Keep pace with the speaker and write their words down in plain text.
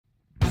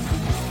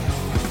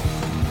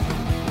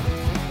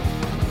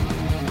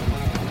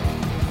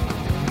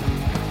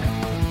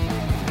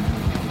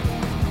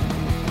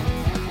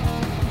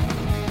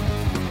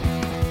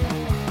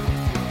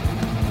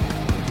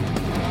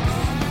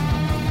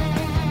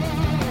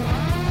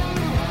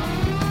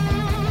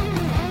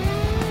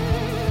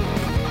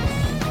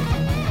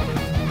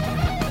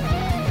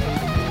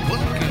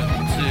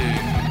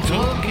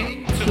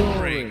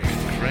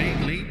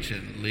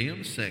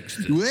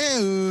Sexton.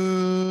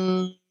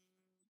 Well,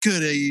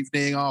 good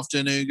evening,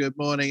 afternoon, good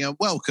morning, and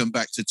welcome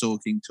back to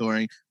Talking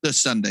Touring, the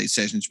Sunday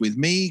sessions with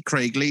me,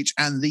 Craig Leach,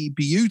 and the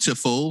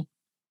beautiful...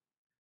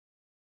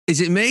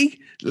 Is it me?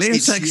 Liam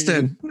It's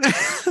Sexton.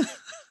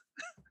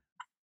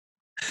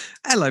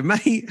 Hello,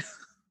 mate.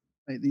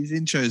 Mate, these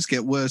intros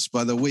get worse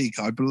by the week.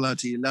 I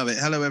bloody love it.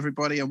 Hello,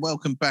 everybody, and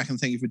welcome back, and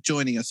thank you for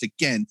joining us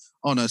again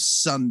on a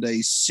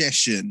Sunday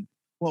session.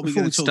 What are we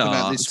going to talk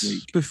about this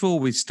week? Before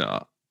we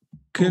start,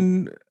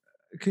 can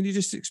you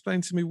just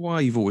explain to me why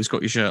you've always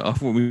got your shirt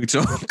off when we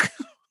talk?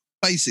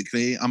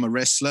 Basically, I'm a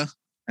wrestler,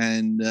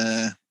 and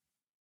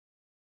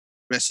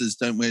wrestlers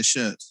don't wear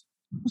shirts.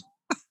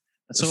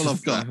 That's all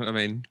I've got. I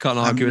mean, can't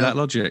argue with that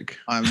logic.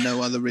 I have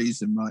no other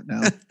reason right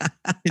now.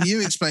 Can you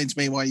explain to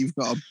me why you've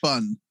got a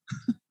bun?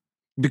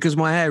 Because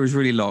my hair is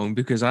really long,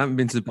 because I haven't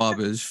been to the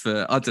barbers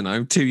for, I don't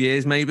know, 2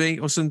 years maybe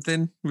or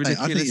something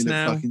ridiculous. Hey, I think you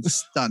now. look fucking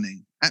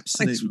stunning.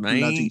 Absolutely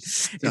bloody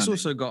stunning. It's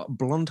also got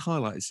blonde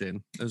highlights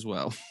in as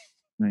well.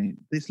 Mate,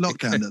 this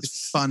lockdown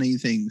does funny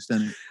things,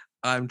 doesn't it?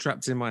 I'm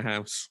trapped in my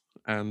house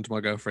and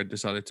my girlfriend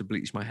decided to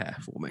bleach my hair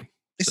for me.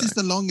 This is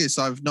the longest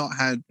I've not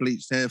had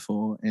bleached hair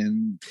for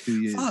in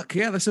 2 years. Fuck,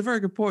 yeah, that's a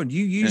very good point.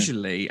 You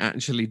usually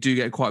actually do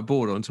get quite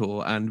bored on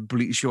tour and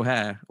bleach your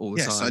hair all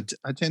the time. Yes,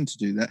 I tend to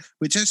do that,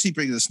 which actually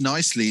brings us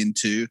nicely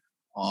into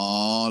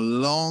our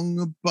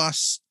long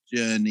bus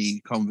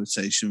journey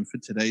conversation for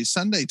today's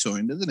Sunday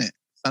touring, doesn't it?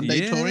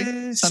 Sunday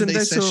touring?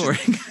 Sunday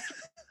touring.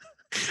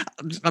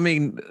 I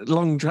mean,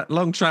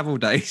 long travel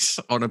days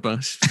on a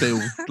bus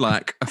feel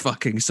like a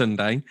fucking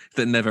Sunday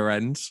that never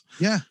ends.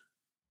 Yeah.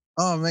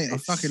 Oh, mate, I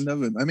fucking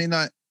love them. I mean,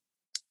 like,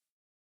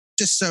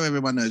 just so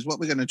everyone knows what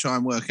we're going to try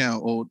and work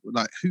out, or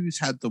like who's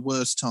had the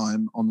worst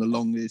time on the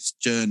longest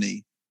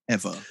journey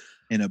ever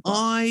in a bus.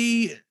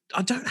 I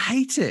don't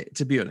hate it,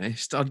 to be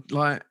honest.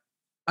 I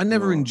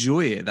never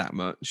enjoy it that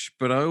much,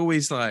 but I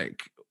always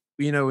like,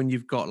 you know, when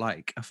you've got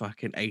like a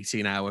fucking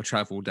 18-hour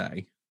travel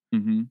day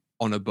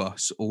on a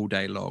bus all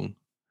day long.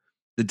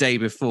 The day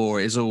before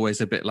is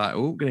always a bit like,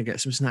 oh, going to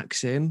get some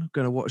snacks in,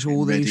 going to watch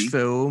all these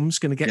films,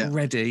 going to get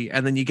ready.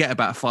 And then you get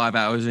about 5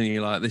 hours and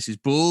you're like, this is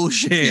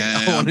bullshit.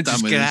 Yeah, I want to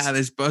just get out of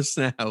this bus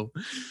now.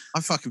 I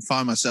fucking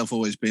find myself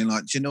always being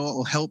like, do you know what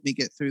will help me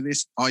get through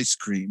this? Ice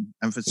cream.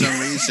 And for some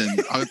reason,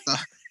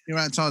 the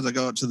amount of times I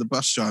go up to the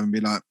bus driver and be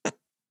like,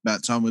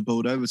 about time we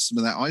pulled over some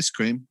of that ice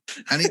cream.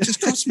 And it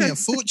just costs me a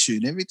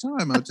fortune every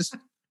time. I just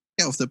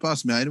get off the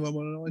bus, mate. Anyone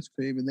want an ice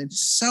cream? And then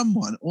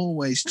someone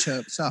always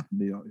chirps up and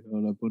be like,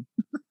 "I'll have one."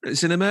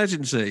 It's an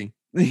emergency.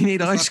 You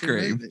need ice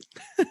cream.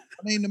 I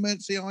need an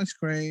emergency ice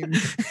cream.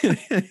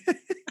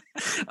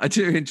 I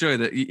do enjoy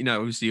that. You know,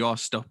 obviously you are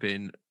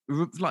stopping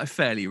like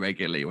fairly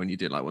regularly when you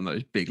do like one of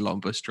those big long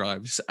bus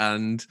drives,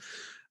 and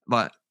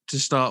like to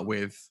start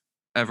with,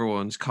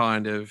 everyone's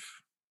kind of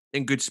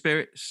in good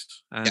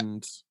spirits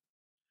and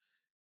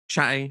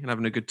chatting and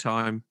having a good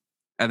time.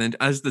 And then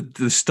as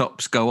the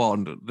stops go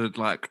on,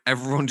 like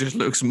everyone just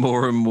looks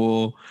more and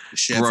more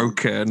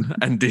broken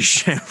and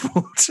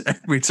disheveled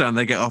every time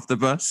they get off the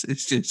bus.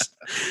 It's just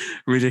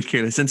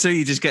ridiculous. Until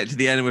you just get to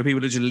the end where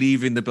people are just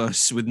leaving the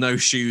bus with no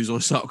shoes or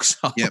socks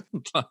on.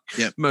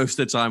 Most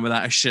of the time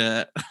without a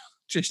shirt,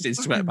 just in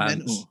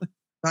sweatpants.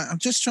 Like, I've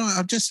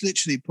just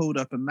literally pulled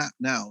up a map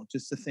now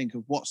just to think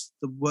of what's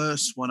the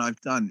worst one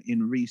I've done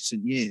in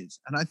recent years.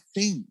 And I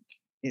think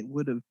it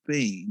would have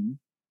been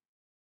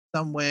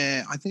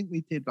somewhere, I think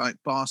we did like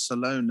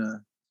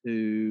Barcelona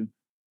to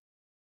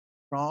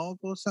Prague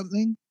or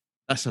something.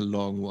 That's a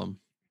long one.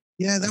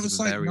 Yeah, that was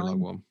like very long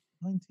one.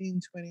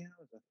 19, 20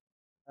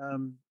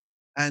 hours.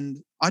 And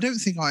I don't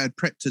think I had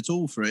prepped at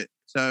all for it.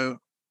 So,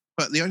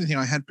 but the only thing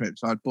I had prepped,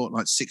 so I'd bought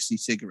like 60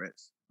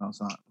 cigarettes. I was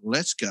like,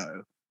 let's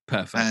go.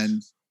 Perfect.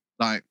 And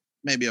like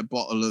maybe a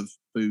bottle of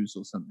booze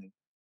or something.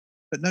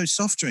 But no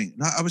soft drink.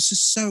 Like, I was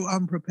just so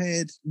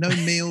unprepared. No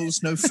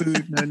meals, no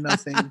food, no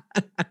nothing.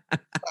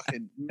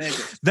 Fucking mega.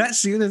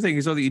 That's the other thing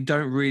as well that you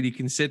don't really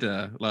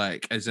consider,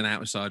 like as an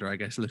outsider, I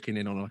guess, looking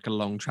in on like a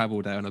long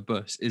travel day on a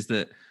bus, is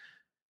that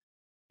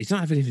you don't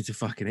have anything to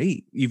fucking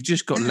eat. You've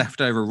just got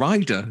leftover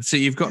rider. So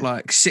you've got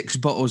like 6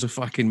 bottles of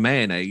fucking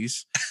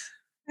mayonnaise.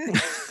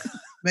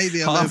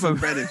 Maybe a loaf of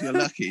bread if you're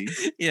lucky.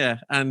 Yeah,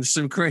 and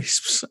some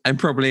crisps and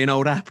probably an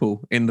old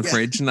apple in the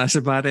fridge, and that's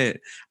about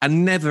it.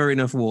 And never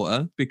enough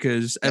water,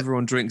 because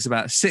everyone drinks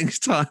about 6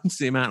 times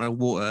the amount of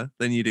water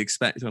than you'd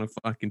expect on a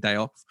fucking day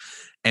off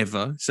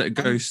ever. So it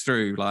goes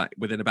through like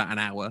within about an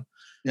hour.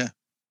 Yeah.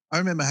 I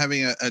remember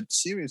having a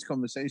serious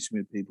conversation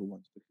with people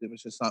once, because it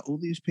was just like all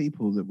these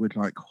people that would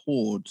like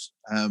hoard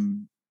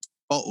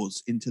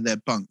bottles into their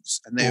bunks,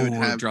 and they would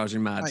have drives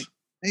me mad. Like,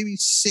 maybe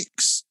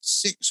six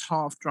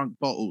half-drunk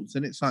bottles,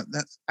 and it's like,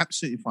 that's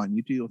absolutely fine.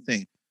 You do your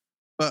thing.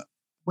 But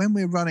when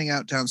we're running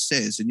out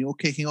downstairs and you're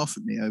kicking off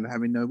at me over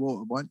having no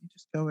water, why don't you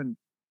just go and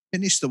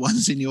finish the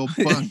ones in your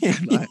bunk?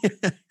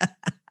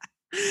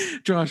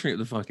 Drives me up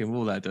the fucking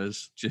wall, that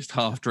does. Just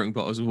half-drunk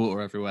bottles of water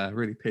everywhere. It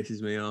really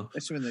pisses me off.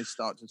 Especially when they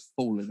start just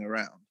falling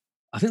around.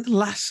 I think the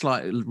last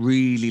like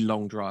really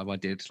long drive I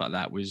did like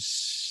that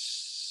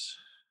was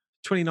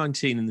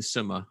 2019 in the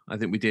summer. I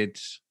think we did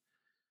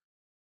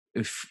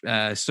if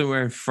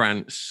somewhere in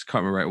France,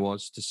 can't remember where it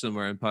was, to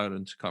somewhere in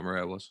Poland, can't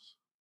remember where it was.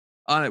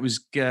 Oh, it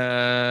was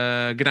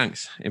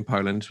Gdansk in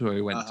Poland where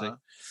we went to.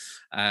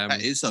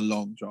 That is a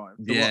long drive.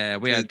 Yeah,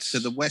 we had to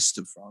the west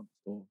of France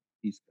or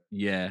east.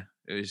 Yeah,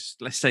 it was,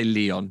 let's say,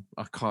 Lyon.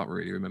 I can't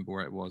really remember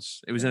where it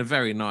was. It was in a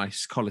very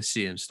nice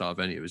Colosseum style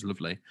venue. It was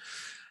lovely.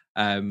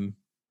 But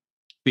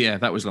yeah,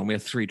 that was long. We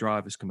had 3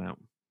 drivers come out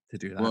to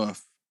do that.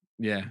 Woof.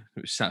 Yeah,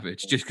 it was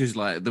savage. Just because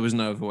like there was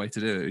no other way to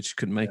do it. We just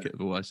couldn't make it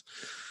otherwise.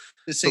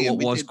 But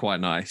what was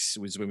quite nice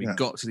was when we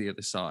got to the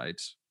other side,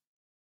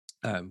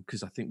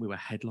 because I think we were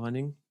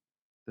headlining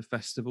the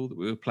festival that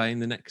we were playing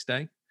the next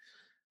day.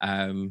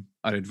 I'd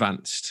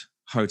advanced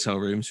hotel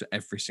rooms for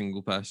every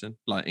single person,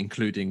 like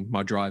including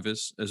my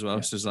drivers as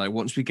well. So it's like,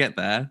 once we get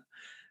there,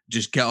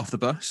 just get off the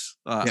bus.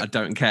 I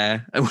don't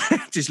care.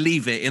 Just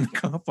leave it in the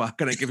car park.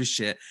 I don't give a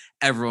shit.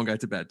 Everyone go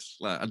to bed.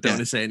 Like, I don't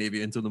want to see any of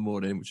you until the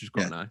morning, which was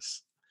quite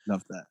nice.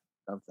 Love that.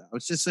 I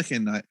was just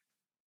looking like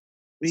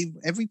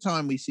every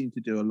time we seem to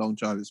do a long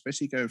drive,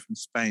 especially going from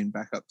Spain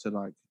back up to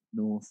like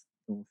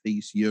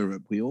northeast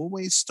Europe, we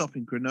always stop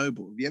in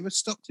Grenoble. Have you ever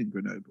stopped in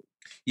Grenoble?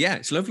 Yeah,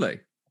 it's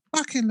lovely.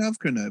 Fucking love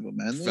Grenoble,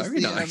 man. There's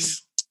very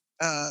nice.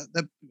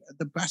 The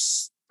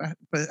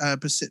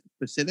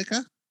Basilica.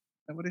 Is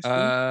that what it's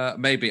called?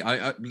 Maybe.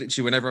 I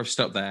literally, whenever I've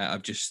stopped there,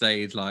 I've just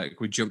stayed. Like,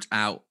 we jumped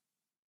out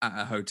at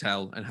a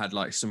hotel and had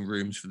like some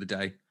rooms for the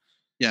day.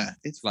 Yeah,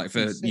 it's like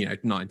for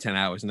sick. 9-10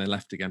 hours and then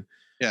left again.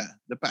 Yeah,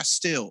 the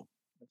Bastille.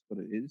 That's what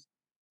it is,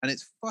 and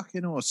it's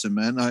fucking awesome,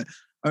 man. I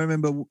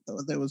remember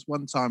there was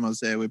one time I was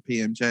there with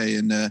PMJ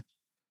and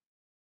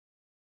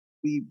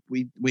we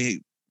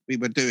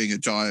were doing a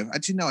drive.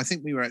 Actually, no, I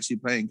think we were actually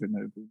playing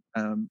Grenoble,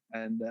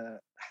 and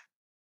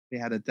we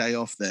had a day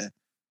off there,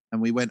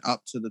 and we went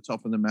up to the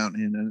top of the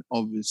mountain, and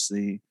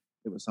obviously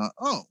it was like,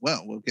 oh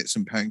well, we'll get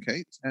some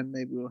pancakes and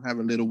maybe we'll have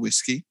a little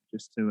whiskey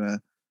just to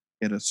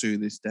get us through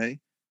this day.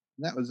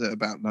 And that was at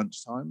about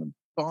lunchtime, and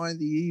by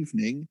the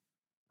evening,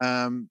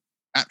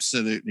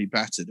 absolutely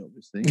battered,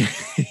 obviously.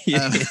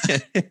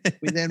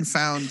 We then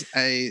found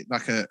a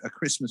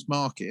Christmas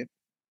market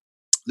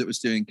that was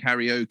doing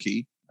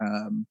karaoke,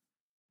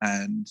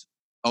 and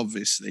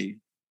obviously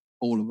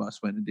all of us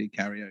went and did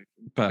karaoke.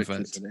 Perfect. Which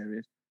was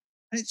hilarious.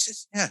 And it's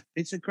just,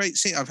 it's a great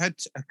city. I've had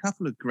a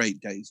couple of great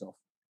days off,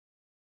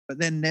 but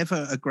then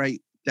never a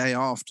great day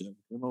after.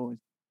 I'm always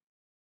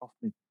off.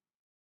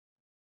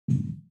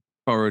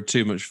 Borrowed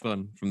too much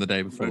fun from the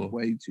day before.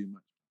 Way too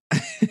much.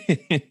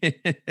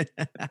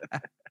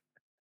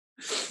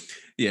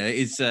 Yeah,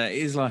 it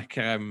is like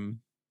when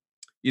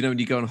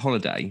you go on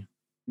holiday,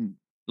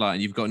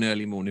 like you've got an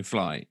early morning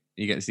flight,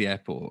 you get to the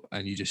airport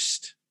and you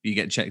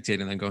get checked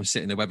in and then go and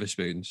sit in the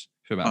Weatherspoons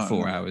for about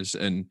 4 hours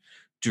and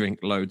drink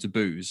loads of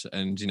booze,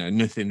 and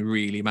nothing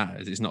really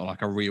matters. It's not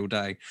like a real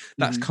day.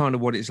 That's kind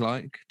of what it's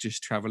like,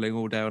 just traveling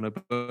all day on a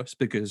bus,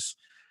 because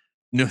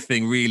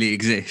nothing really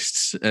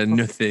exists and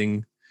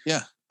nothing.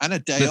 Yeah, and a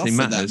day off for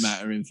matters. that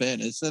matter, in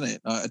fairness, isn't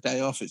it? Like a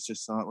day off, it's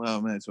just like, well,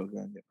 I may as well go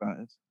and get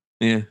battered.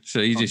 Yeah, so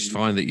you just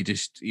find that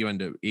you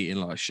end up eating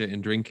like shit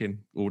and drinking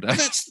all day.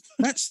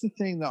 That's the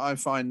thing that I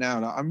find now.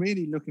 Like, I'm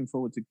really looking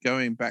forward to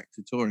going back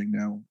to touring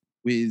now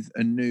with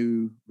a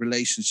new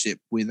relationship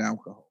with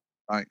alcohol.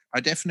 Like, I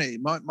definitely,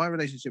 my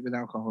relationship with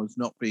alcohol has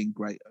not been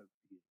great over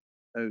the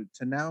years.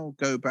 So to now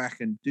go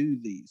back and do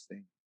these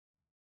things,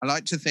 I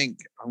like to think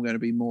I'm going to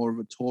be more of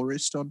a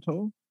tourist on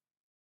tour.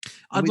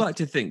 I'd like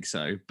to think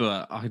so,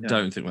 but I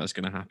don't think that's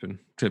going to happen,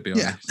 to be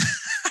honest.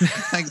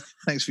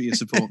 Thanks for your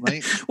support,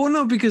 mate. Well,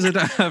 not because I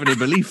don't have any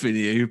belief in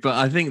you, but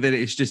I think that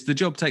it's just the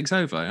job takes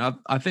over.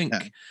 I think,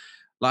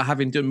 like,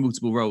 having done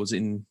multiple roles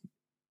in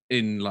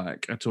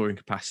like a touring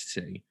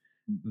capacity,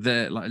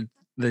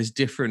 there's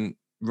different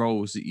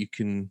roles that you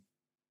can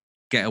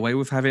get away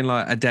with having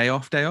like a day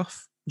off. Do you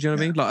know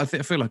what I mean? Like,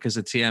 I feel like as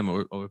a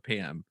TM or a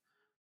PM,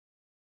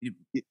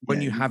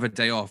 when you have a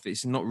day off,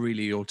 it's not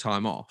really your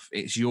time off.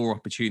 It's your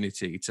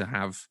opportunity to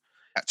have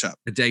catch up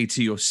a day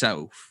to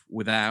yourself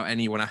without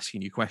anyone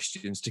asking you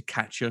questions, to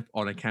catch up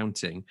on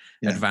accounting,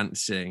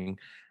 advancing,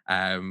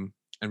 and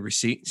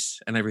receipts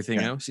and everything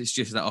else. It's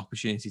just that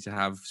opportunity to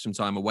have some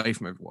time away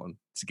from everyone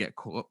to get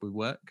caught up with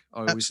work.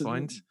 I always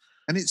find,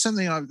 and it's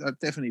something I've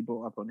definitely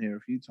brought up on here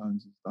a few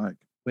times. It's like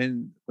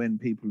when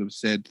people have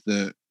said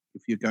that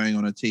if you're going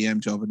on a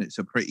TM job and it's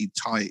a pretty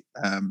tight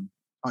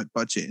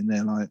budget, and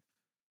they're like,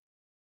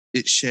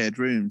 it's shared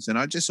rooms. And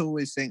I just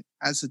always think,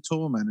 as a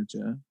tour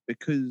manager,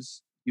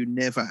 because you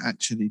never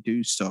actually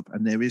do stop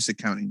and there is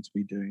accounting to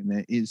be doing,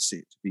 there is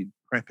it to be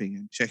prepping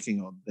and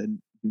checking on,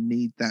 then you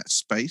need that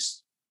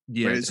space.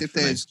 Yeah, whereas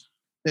definitely. If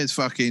there's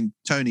fucking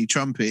Tony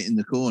Trumpet in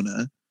the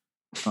corner,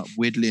 like,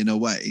 whittling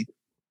away,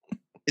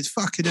 it's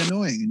fucking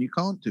annoying and you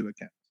can't do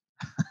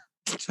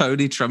accounts.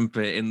 Tony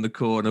Trumpet in the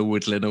corner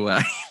whittling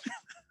away.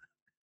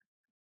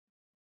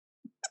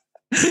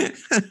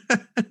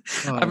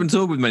 I haven't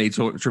talked with many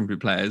trumpet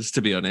players,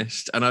 to be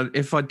honest, and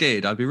if I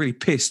did, I'd be really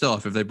pissed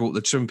off if they brought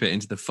the trumpet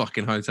into the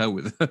fucking hotel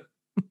with them.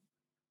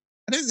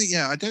 I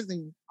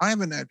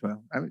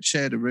haven't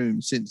shared a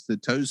room since the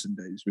Tozen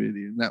days,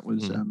 really, and that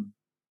was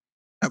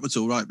That was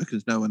all right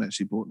because no one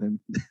actually brought them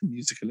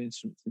musical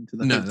instruments into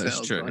the No, hotels.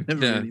 that's true. So I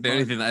never Yeah, really the only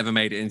minded. thing that ever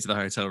made it into the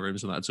hotel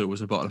rooms on that tour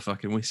was a bottle of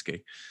fucking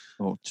whiskey.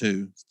 Or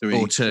 2, 3.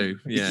 Or 2,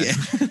 yeah.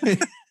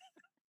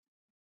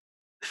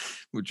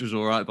 Which was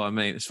all right by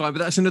me. It's fine. But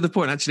that's another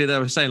point. Actually, they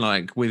were saying,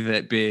 like, with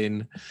it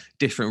being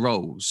different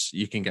roles,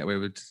 you can get away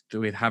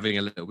with having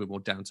a little bit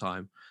more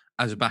downtime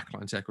as a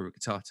backline tech or a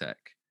guitar tech.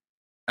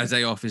 A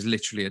day off is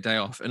literally a day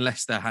off,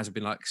 unless there has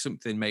been like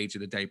something major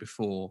the day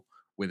before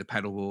with a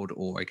pedal board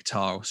or a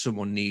guitar, or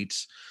someone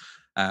needs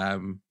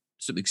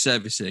something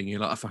servicing. You're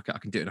like, oh, fuck it, I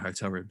can do it in a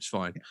hotel room. It's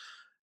fine. Yeah.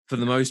 For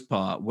the most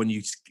part, when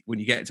you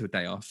get to a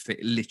day off,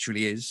 it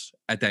literally is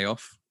a day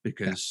off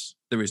because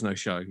there is no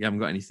show. You haven't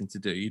got anything to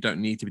do. You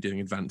don't need to be doing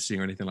advancing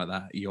or anything like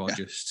that. You are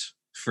just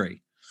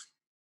free.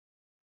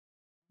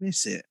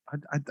 Miss it.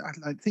 I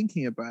like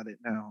thinking about it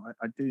now.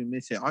 I do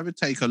miss it. I would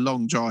take a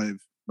long drive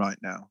right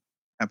now.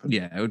 Happily.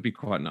 Yeah, it would be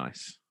quite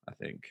nice, I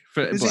think.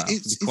 It'd be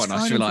it's quite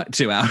nice for like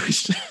 2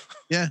 hours.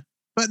 Yeah.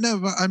 But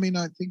I mean,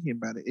 like thinking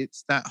about it,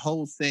 it's that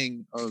whole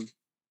thing of,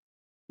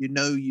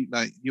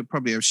 you'll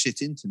probably have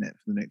shit internet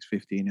for the next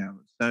 15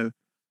 hours. So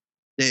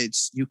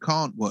you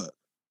can't work.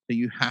 So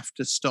you have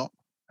to stop.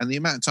 And the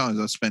amount of times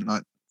I've spent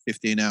like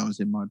 15 hours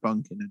in my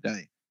bunk in a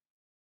day.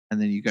 And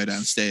then you go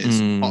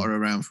downstairs, potter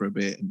around for a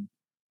bit and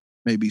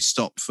maybe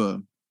stop for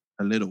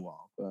a little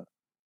while. But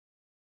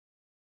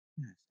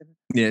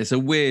yeah, it's a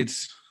weird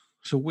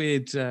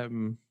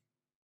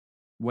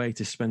way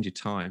to spend your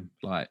time.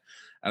 Like,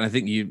 and I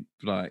think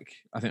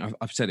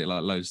I've said it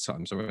like loads of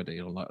times already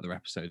on like other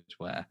episodes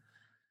where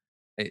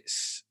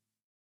it's,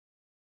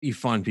 you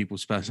find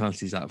people's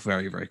personalities out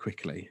very, very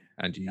quickly,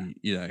 and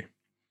you know,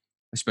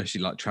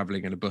 especially like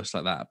traveling in a bus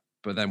like that.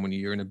 But then when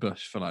you're in a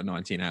bus for like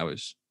 19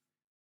 hours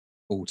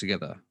all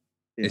together,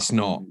 it's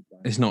not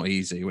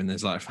easy when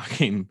there's like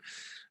fucking,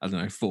 I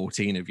don't know,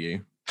 14 of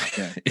you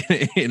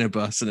in a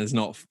bus, and there's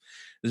not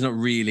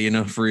really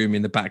enough room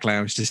in the back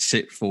lounge to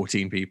sit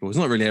 14 people. There's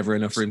not really ever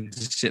enough room to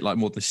sit like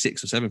more than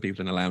 6 or 7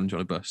 people in a lounge on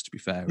a bus, to be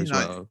fair, as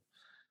well.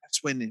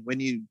 That's when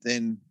you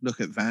then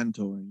look at van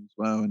touring as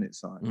well, and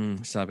it's like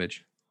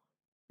savage.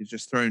 You're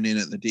just thrown in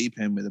at the deep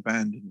end with a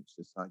band, and it's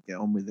just like, get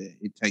on with it.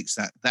 It takes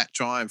that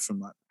drive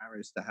from like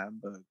Paris to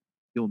Hamburg.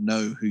 You'll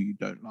know who you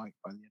don't like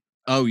by the end.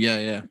 Oh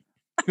yeah.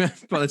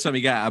 By the time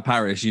you get out of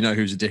Paris, you know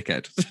who's a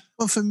dickhead.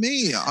 Well, for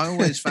me, I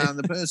always found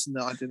the person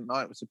that I didn't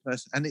like was a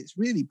person, and it's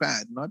really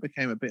bad, and I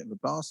became a bit of a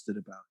bastard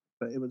about it.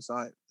 But it was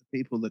like the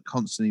people that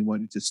constantly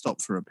wanted to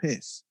stop for a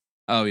piss.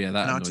 Oh yeah,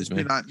 that annoys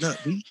me. And I'd just be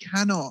like, look, we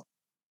cannot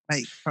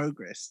make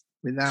progress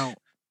without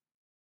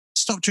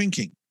stop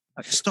drinking.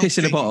 Like, stop piss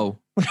drinking. In a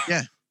bottle.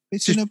 Yeah,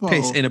 piss in a bottle.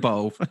 Piss in a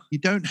bottle. You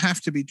don't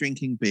have to be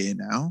drinking beer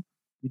now.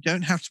 You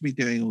don't have to be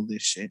doing all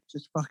this shit.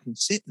 Just fucking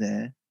sit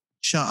there,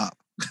 shut up.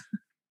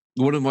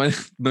 One of my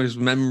most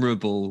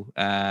memorable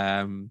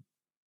travel,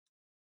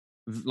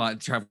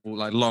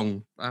 like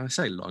long, I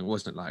say long, it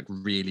wasn't like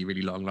really,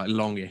 really long, like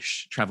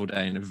longish travel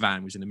day in a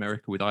van was in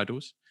America with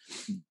Idols.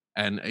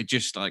 And it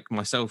just like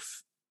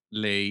myself,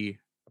 Lee,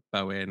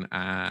 Bowen,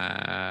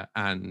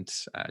 and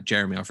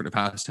Jeremy, our front of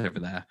house over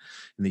there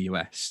in the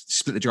US,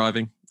 split the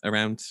driving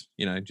around,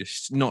 you know,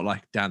 just not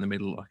like down the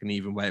middle, like an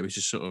even way. It was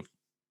just sort of,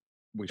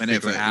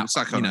 whenever it was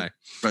like a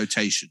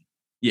rotation.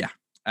 Yeah.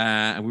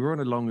 And we were on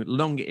a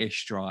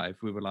long-ish drive.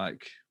 We were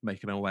like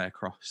making our way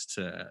across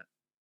to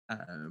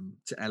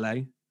LA.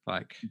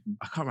 Like,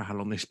 I can't remember how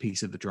long this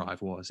piece of the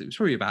drive was. It was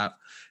probably about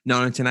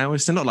 9 or 10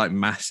 hours. So not like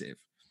massive.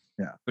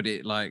 Yeah. But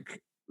it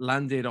like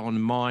landed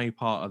on my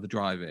part of the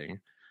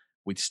driving.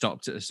 We'd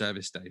stopped at a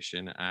service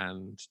station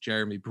and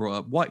Jeremy brought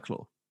up White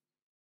Claw,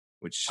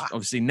 which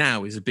obviously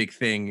now is a big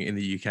thing in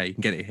the UK. You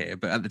can get it here.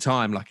 But at the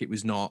time, like, it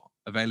was not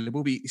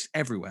available, but it's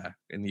everywhere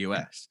in the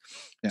US.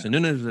 Yeah. So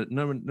none of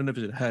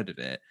us had heard of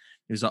it.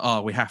 It was like,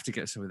 oh, we have to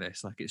get some of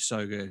this. Like, it's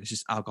so good. It's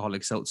just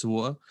alcoholic seltzer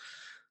water.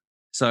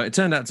 So it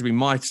turned out to be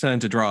my turn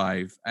to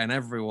drive, and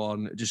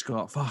everyone just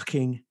got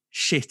fucking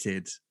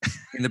shitted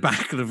in the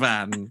back of the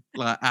van,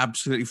 like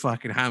absolutely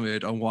fucking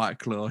hammered on White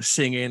Claw,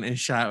 singing and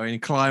shouting,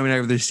 climbing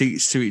over the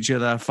seats to each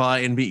other,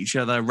 fighting, beat each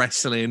other,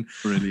 wrestling.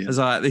 Brilliant. I was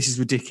like, this is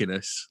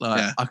ridiculous.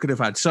 Like, I could have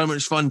had so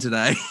much fun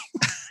today.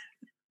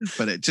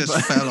 But it just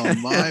fell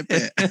on my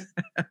bit.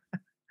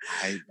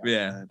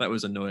 That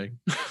was annoying.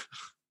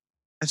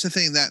 That's the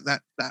thing,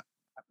 that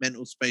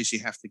mental space you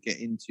have to get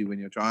into when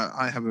you're driving.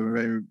 I have a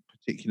very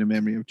particular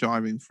memory of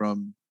driving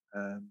from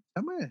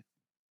somewhere.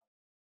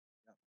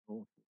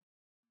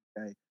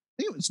 I think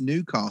it was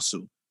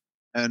Newcastle,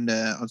 and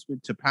I was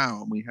with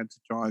Tapau, and we had to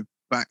drive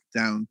back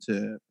down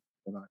to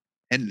like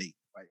Henley,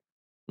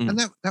 and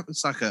that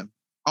was like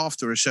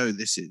after a show.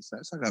 That's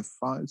like a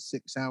 5-6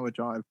 hour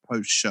drive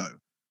post show.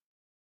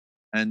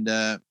 And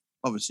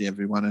obviously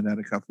everyone had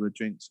a couple of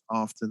drinks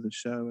after the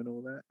show and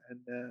all that.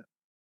 And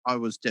I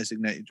was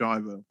designated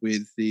driver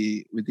with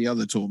the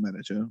other tour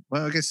manager.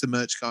 Well, I guess the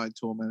merch guy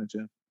tour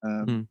manager.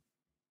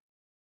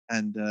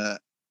 And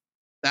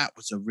that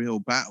was a real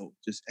battle.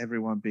 Just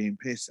everyone being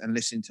pissed and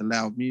listening to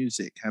loud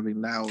music,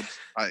 having loud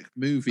like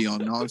movie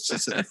on. I was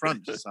just at the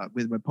front, just like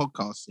with my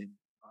podcasting,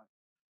 like,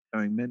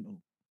 going mental.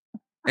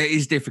 It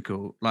is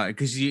difficult, like,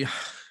 because you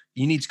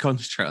need to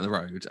concentrate on the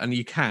road, and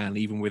you can,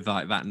 even with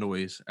like that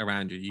noise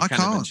around you, you I can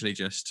can't. eventually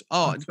just.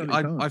 I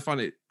totally can't. I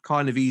find it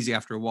kind of easy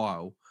after a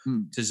while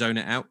to zone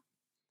it out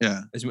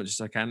Yeah. as much as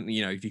I can.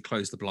 You know, if you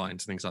close the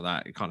blinds and things like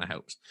that, it kind of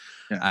helps.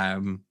 Yeah.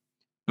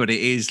 But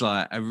it is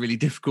like a really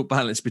difficult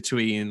balance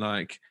between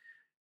like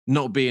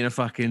not being a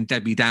fucking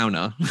Debbie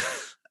Downer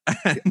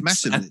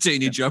Massively. and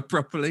doing your job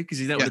properly,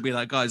 because you don't want to be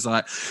that guy's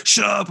like,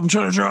 shut up, I'm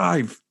trying to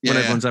drive when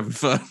everyone's having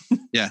fun.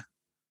 Yeah.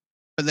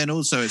 But then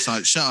also it's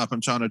like, shut up,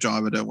 I'm trying to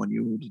drive, I don't want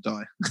you all to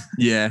die.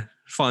 Yeah,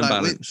 fine like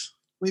balance.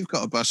 We've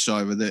got a bus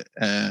driver that,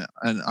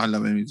 and I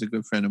love him, he's a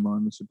good friend of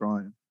mine, Mr.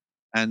 Brian.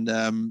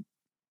 And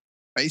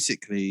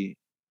basically,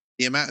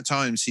 the amount of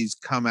times he's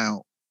come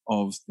out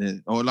of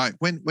or like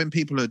when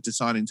people are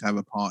deciding to have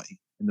a party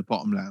in the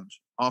bottom lounge,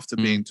 after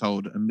being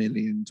told a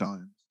million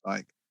times,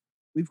 like,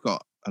 we've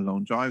got a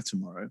long drive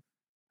tomorrow,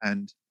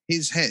 and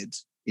his head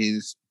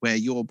is where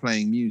you're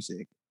playing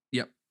music.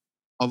 Yep.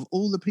 Of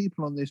all the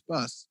people on this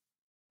bus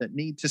that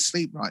need to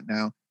sleep right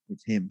now,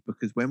 it's him,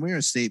 because when we're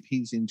asleep,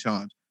 he's in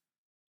charge.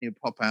 He'd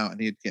pop out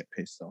and he'd get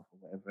pissed off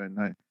or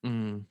whatever.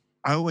 And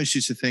I always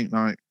used to think,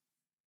 like,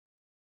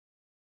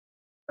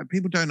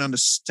 people don't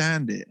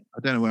understand it. I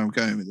don't know where I'm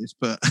going with this,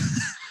 but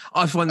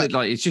I find that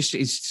like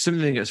it's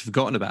something that gets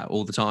forgotten about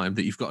all the time,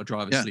 that you've got a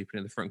driver sleeping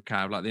in the front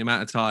cab. Like the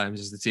amount of times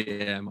as the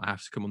TM I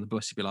have to come on the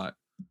bus and be like,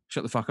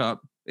 shut the fuck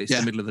up. It's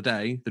the middle of the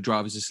day. The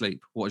driver's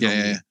asleep. What is wrong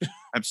with you?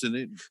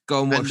 Absolutely.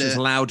 Go and watch this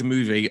loud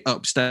movie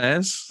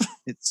upstairs.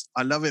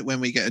 I love it when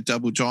we get a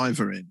double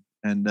driver in,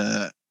 and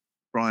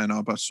Brian,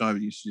 our bus driver,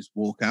 used to just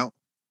walk out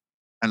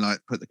and like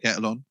put the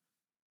kettle on,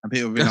 and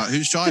people would be like,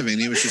 "Who's driving?"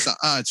 And he was just like,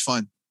 "Oh, it's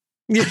fine."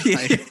 Yeah.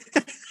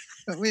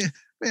 We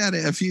had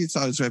it a few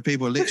times where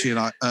people were literally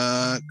like,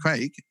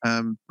 Craig,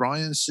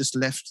 Brian's just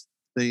left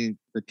the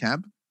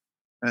cab.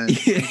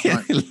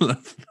 Like,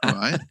 all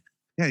right.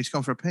 Yeah, he's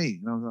gone for a pee.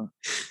 And I was like,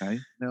 okay.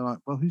 And they're like,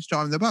 well, who's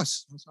driving the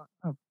bus? I was like,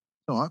 oh,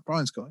 all right,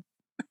 Brian's got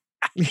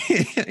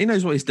it. He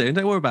knows what he's doing.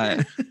 Don't worry about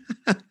it.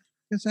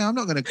 I'm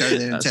not going to go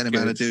there and tell him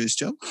how to do his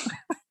job.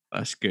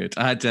 That's good.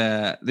 I had,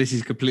 this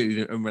is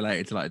completely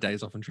unrelated to like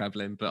days off and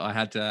traveling, but I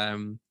had,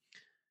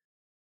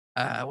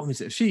 what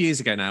was it? A few years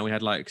ago now, we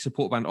had like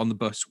support band on the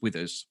bus with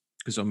us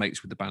because our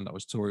mates with the band I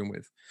was touring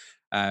with.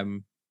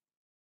 And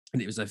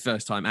it was their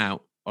first time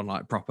out on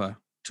like proper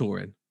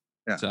touring.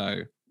 Yeah.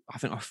 So I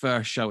think our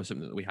first show or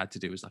something that we had to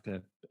do was like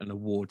an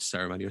awards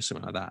ceremony or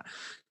something like that.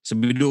 So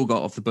we'd all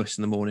got off the bus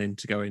in the morning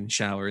to go and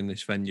shower in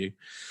this venue.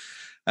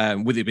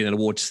 With it being an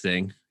awards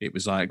thing, it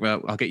was like,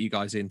 well, I'll get you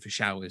guys in for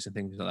showers and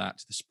things like that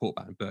to the support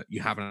band, but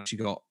you haven't actually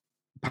got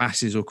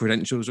passes or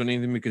credentials or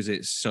anything because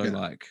it's so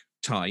like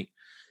tight.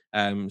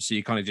 So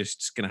you're kind of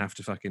just going to have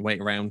to fucking wait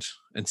around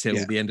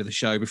until the end of the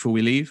show before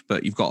we leave.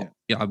 But you've got,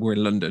 we're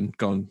in London,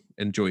 go and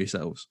enjoy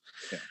yourselves.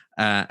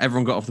 Yeah.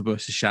 Everyone got off the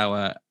bus to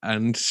shower,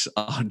 and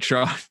our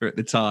driver at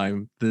the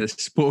time, the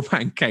support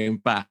band came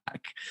back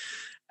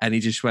and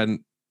he just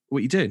went, what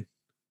are you doing?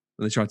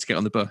 And they tried to get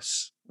on the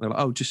bus. They're like,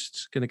 oh,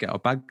 just going to get our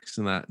bags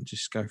and that and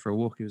just go for a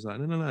walk. He was like,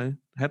 no. The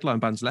headline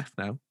band's left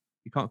now.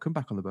 You can't come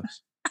back on the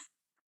bus.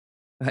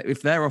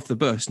 If they're off the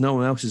bus, no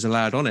one else is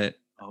allowed on it.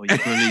 Oh, you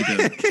bullied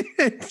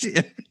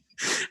them.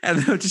 And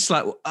they were just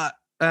like,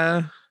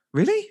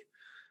 really?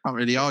 Can't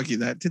really argue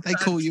that. Did they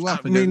call you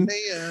up and go,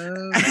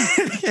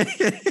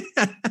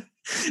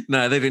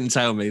 No, they didn't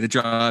tell me. The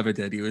driver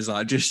did. He was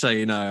like, just so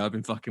you know, I've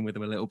been fucking with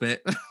them a little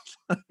bit.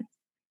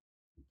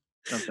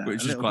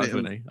 Which is quite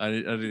funny. I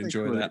did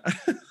enjoy that.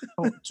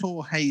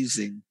 Tour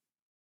hazing.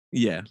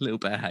 Yeah, a little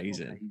bit of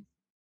hazing.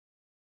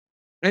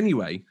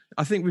 Anyway,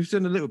 I think we've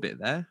done a little bit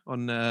there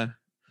on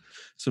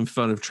some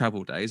fun of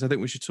travel days. I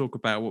think we should talk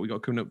about what we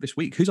got coming up this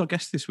week. Who's our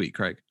guest this week,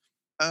 Craig?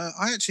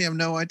 I actually have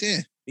no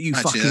idea. You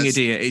fucking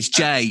idiot. It's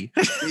Jay.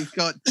 We've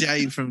got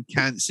Jay from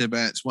Cancer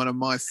Bats, one of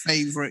my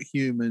favourite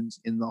humans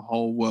in the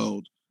whole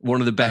world. One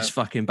of the best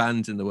fucking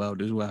bands in the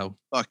world as well.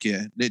 Fuck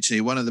yeah.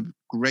 Literally one of the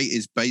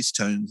greatest bass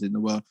tones in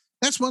the world.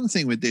 That's one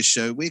thing with this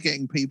show. We're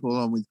getting people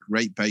on with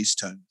great bass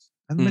tones.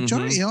 And the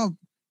majority are.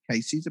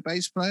 Casey's a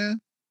bass player.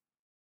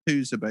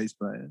 Who's a bass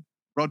player?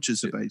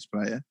 Roger's a bass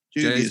player.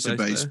 Julia's a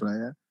bass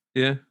player.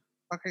 Yeah.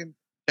 Fucking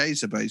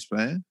Jay's a bass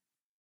player.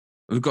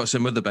 We've got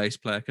some other bass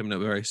player coming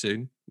up very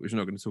soon, which we're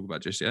not going to talk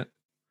about just yet.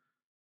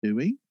 Do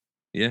we?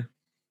 Yeah.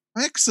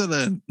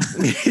 Excellent.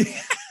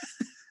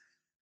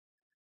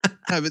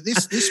 No, but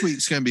this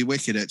week's going to be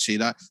wicked, actually.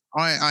 Like,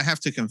 I have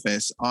to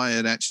confess, I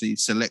had actually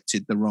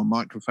selected the wrong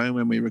microphone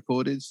when we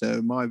recorded,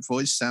 so my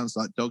voice sounds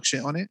like dog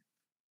shit on it.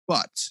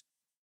 But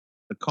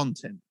the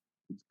content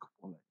is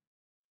quality.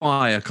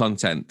 Fire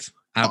content.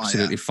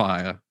 Absolutely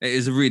fire. It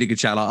is a really good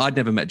chat. Like, I'd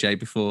never met Jay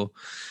before.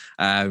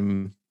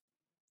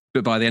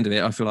 But by the end of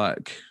it, I feel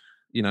like,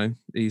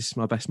 he's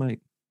my best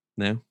mate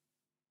now.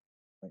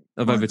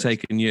 I've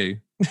overtaken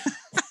you.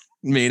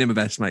 Me and him are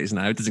best mates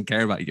now. He doesn't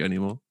care about you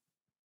anymore.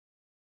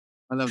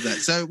 I love that.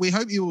 So we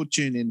hope you all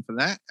tune in for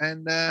that.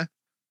 And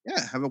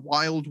have a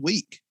wild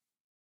week.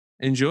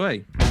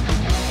 Enjoy.